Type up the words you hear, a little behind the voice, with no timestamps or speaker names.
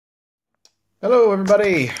Hello,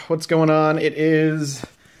 everybody. What's going on? It is,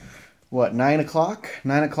 what, 9 o'clock?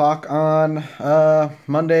 9 o'clock on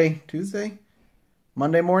Monday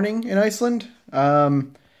morning in Iceland.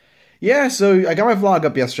 Yeah, so I got my vlog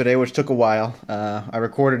up yesterday, which took a while. I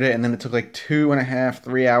recorded it, and then it took like 2.5,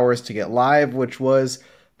 3 hours to get live, which was,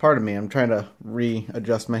 pardon me, I'm trying to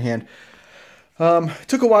readjust my hand. It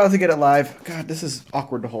took a while to get it live. God, this is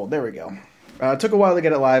awkward to hold. There we go. It took a while to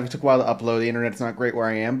get it live. It took a while to upload. The internet's not great where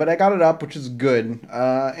I am, but I got it up, which is good,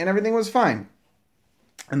 and everything was fine.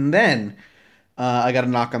 And then I got a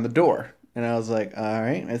knock on the door, and I was like, all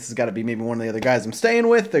right, this has got to be maybe one of the other guys I'm staying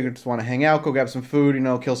with. They just want to hang out, go grab some food,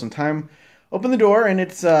 kill some time. Open the door, and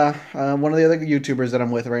it's one of the other YouTubers that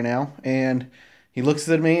I'm with right now, and he looks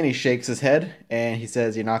at me, and he shakes his head, and he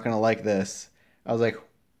says, "You're not going to like this." I was like,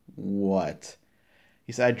 what?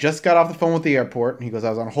 He said, "I just got off the phone with the airport." And he goes,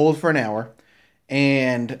 "I was on hold for an hour.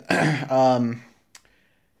 And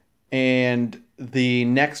and the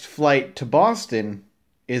next flight to Boston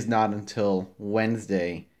is not until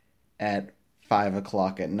Wednesday at 5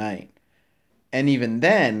 o'clock at night. And even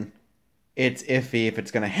then, it's iffy if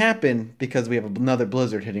it's going to happen because we have another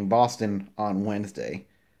blizzard hitting Boston on Wednesday."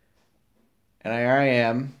 And here I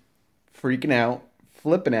am, freaking out,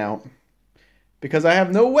 flipping out, because I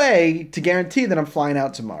have no way to guarantee that I'm flying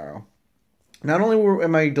out tomorrow. Not only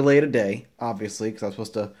am I delayed a day, obviously, because I was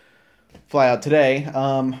supposed to fly out today,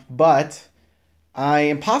 but I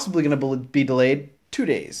am possibly going to be delayed 2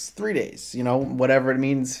 days, 3 days, whatever it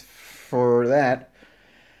means for that.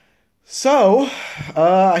 So,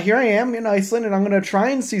 here I am in Iceland, and I'm going to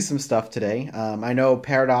try and see some stuff today. I know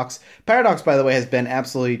Paradox, by the way, has been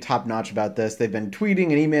absolutely top-notch about this. They've been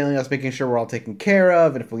tweeting and emailing us, making sure we're all taken care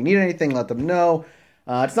of, and if we need anything, let them know.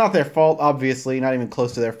 It's not their fault, obviously, not even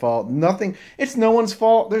close to their fault. It's no one's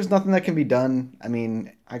fault. There's nothing that can be done. I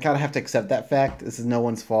mean, I kind of have to accept that fact. This is no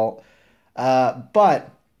one's fault.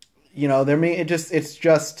 But, it's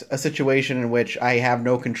just a situation in which I have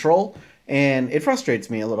no control, and it frustrates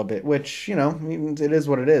me a little bit, which, it is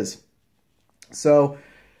what it is. So,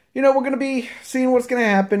 we're going to be seeing what's going to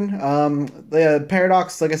happen. The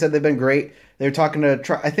Paradox, like I said, they've been great. They're talking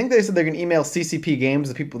to, I think they said they're going to email CCP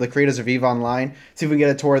Games, the creators of EVE Online, see if we can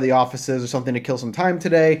get a tour of the offices or something to kill some time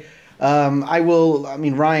today.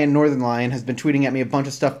 Ryan, Northern Lion, has been tweeting at me a bunch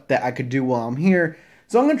of stuff that I could do while I'm here.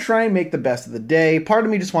 So I'm going to try and make the best of the day. Part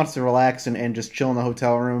of me just wants to relax and just chill in the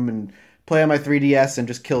hotel room and play on my 3DS and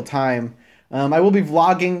just kill time. I will be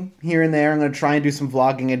vlogging here and there. I'm going to try and do some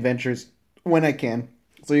vlogging adventures when I can.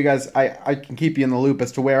 So you guys, I can keep you in the loop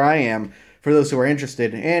as to where I am for those who are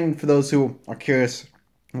interested. And for those who are curious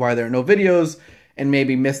why there are no videos and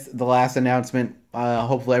maybe missed the last announcement,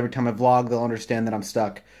 hopefully every time I vlog, they'll understand that I'm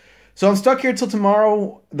stuck. So I'm stuck here till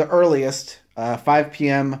tomorrow, the earliest, 5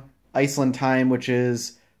 p.m. Iceland time, which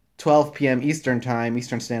is 12 p.m. Eastern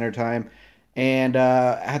Standard Time. And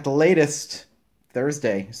at the latest,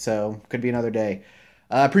 Thursday. So could be another day.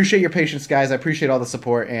 I appreciate your patience, guys. I appreciate all the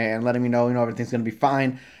support and letting me know, everything's going to be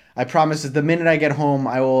fine. I promise that the minute I get home,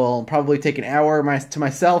 I will probably take an hour to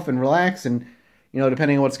myself and relax and,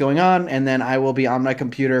 depending on what's going on. And then I will be on my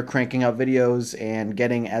computer cranking out videos and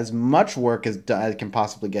getting as much work as I can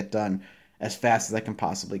possibly get done as fast as I can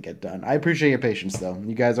possibly get done. I appreciate your patience, though.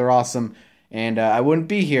 You guys are awesome. And I wouldn't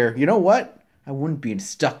be here. You know what? I wouldn't be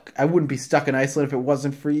stuck in Iceland if it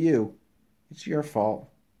wasn't for you. It's your fault.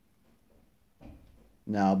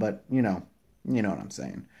 No, but you know what I'm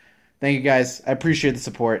saying. Thank you guys. I appreciate the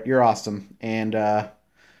support. You're awesome. And, well,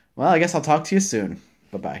 I guess I'll talk to you soon.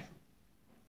 Bye-bye.